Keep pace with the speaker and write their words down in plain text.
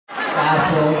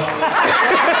asshole.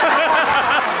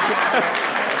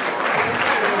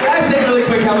 Can I say really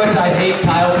quick how much I hate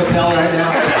Kyle Patel right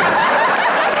now?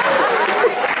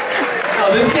 No,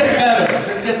 this gets better.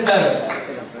 This gets better.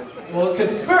 Well,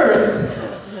 because first,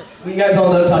 you guys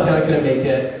all know Tatiana couldn't make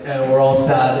it, and we're all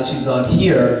sad that she's not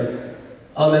here.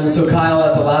 And so Kyle,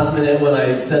 at the last minute, when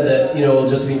I said that, you know, it'll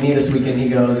just be me this weekend, he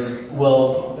goes,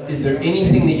 well, is there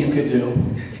anything that you could do?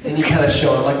 And he kind of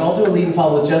showed. I'm like, I'll do a lead and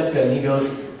follow with Jessica. And he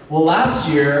goes, well, last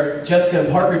year, Jessica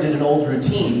and Parker did an old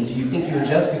routine. Do you think you and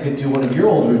Jessica could do one of your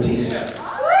old routines? No,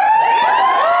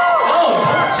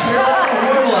 don't cheer. That's a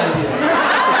horrible idea.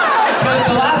 Because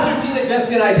the last routine that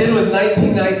Jessica and I did was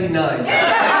 1999.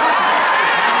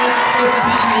 That was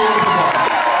 15 years ago.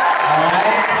 All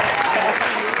right?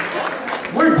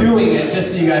 We're doing it,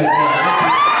 just so you guys know.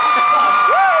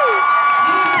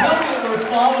 He didn't tell me that we're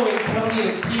following Tony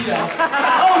and Peta.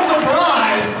 Oh,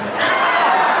 surprise!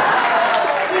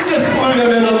 We just flew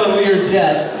them in on the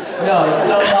Learjet. No,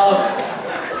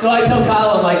 so I tell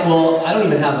Kyle, I'm like, well, I don't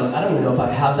even know if I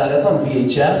have that. It's on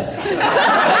VHS. I don't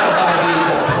have a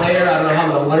VHS player. I don't know how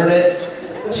I'm gonna learn it.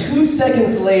 2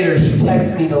 seconds later, he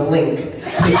texts me the link to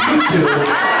YouTube to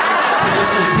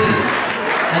this routine.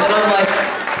 And then I'm like,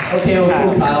 okay, well,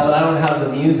 cool, Kyle, but I don't have the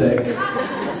music.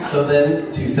 So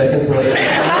then, 2 seconds later, he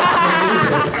takes the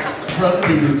music from the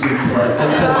YouTube clip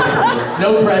and sends it to me. No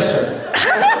pressure.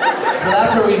 So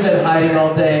that's where we've been hiding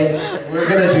all day. We're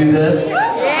gonna do this. You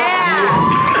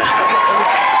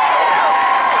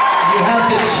have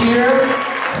to cheer.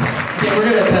 Okay, we're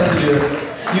gonna attempt to do this.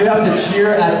 You have to cheer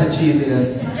at the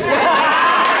cheesiness. Alright?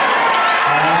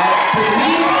 Because we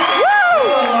have a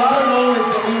lot of moments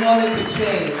that we wanted to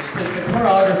change, because the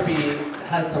choreography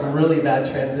has some really bad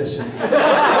transitions. You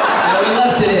know, we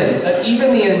left it in.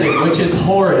 Even the ending, which is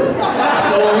horrid.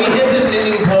 So when we hit this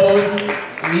ending pose,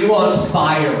 we want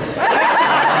fire.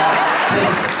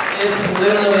 It's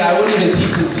literally, I wouldn't even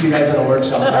teach this to you guys in a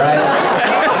workshop, alright?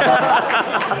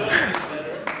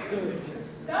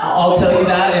 I'll tell you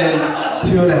that in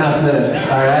 2.5 minutes,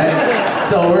 alright?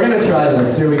 So we're gonna try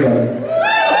this. Here we go. Turn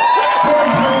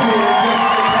Frisbee and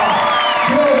Jessica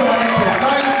throwback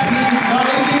to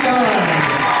 1999.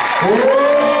 Whoa!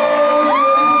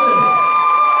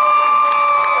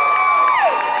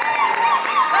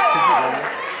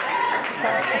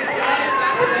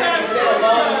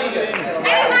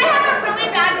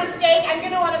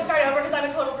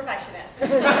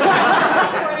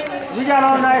 We got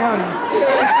all night, honey.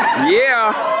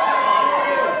 Yeah.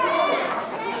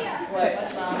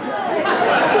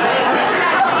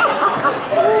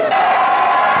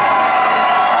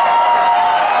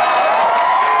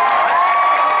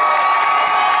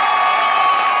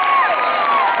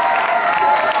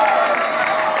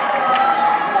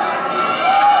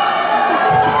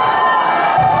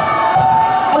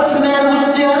 What's the matter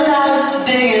with your life,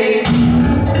 dang it?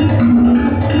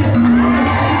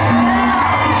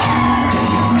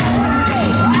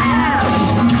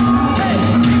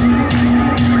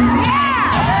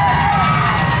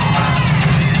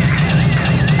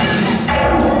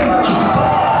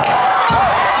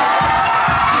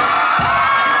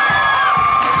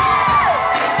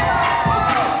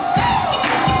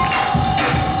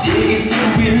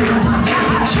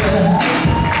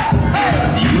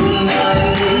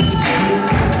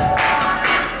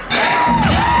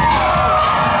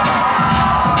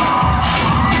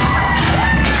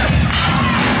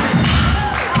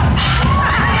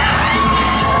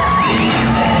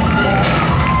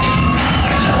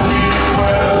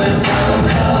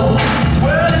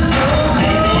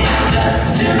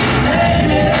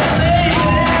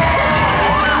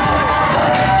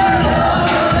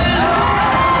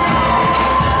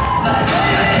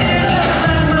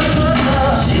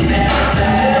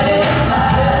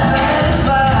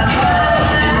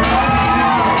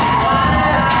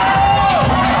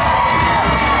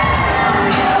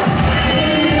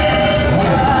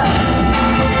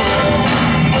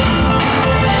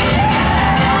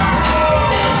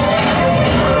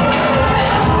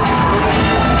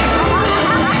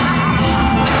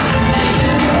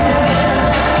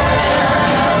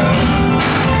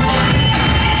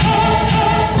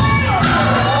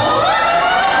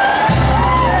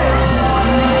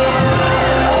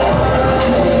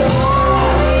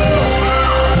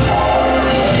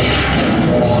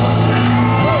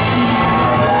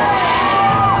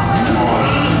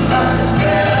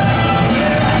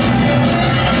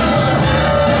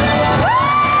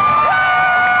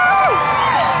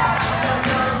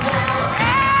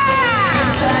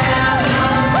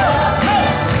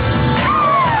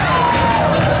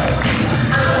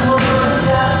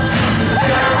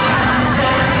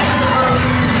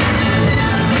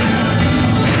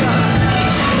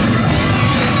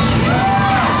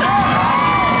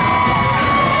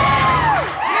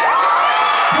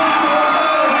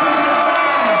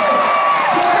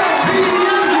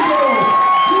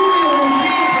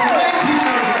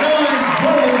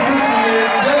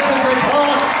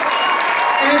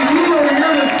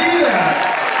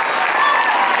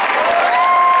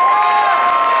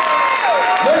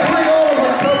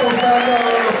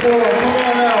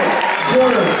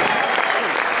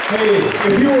 Hey,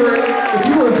 if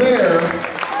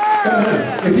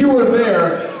you were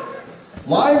there,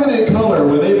 live and in color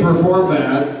when they performed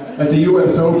that at the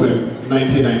U.S. Open in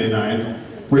 1999,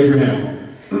 raise your hand.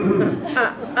 And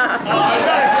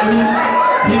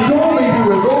he told me he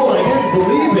was old. I didn't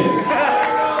believe it.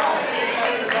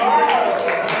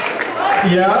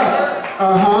 Yeah,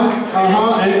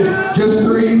 and just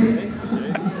 3.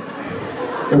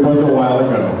 It was a while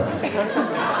ago.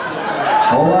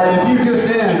 All right, if you just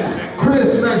dance,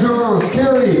 Chris, Maxwell,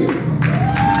 Scary,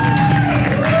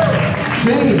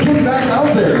 Shane, get back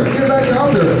out there. Get back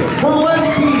out there. For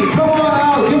Westie, come on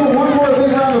out. Give him one more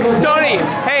big round of applause. Tony,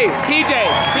 hey, PJ,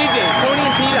 Tony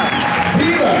and Peta.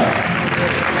 Peta.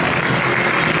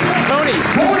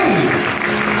 Tony,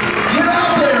 get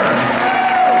out there.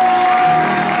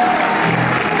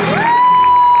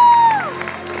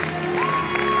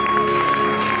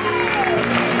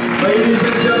 Ladies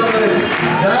and gentlemen,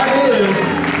 that is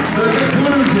the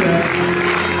conclusion.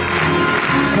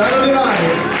 Saturday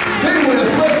night, Big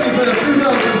West Westie Fest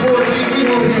 2014. We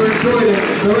hope you enjoyed it.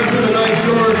 The rest of the night's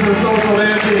yours for Social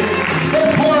Antique.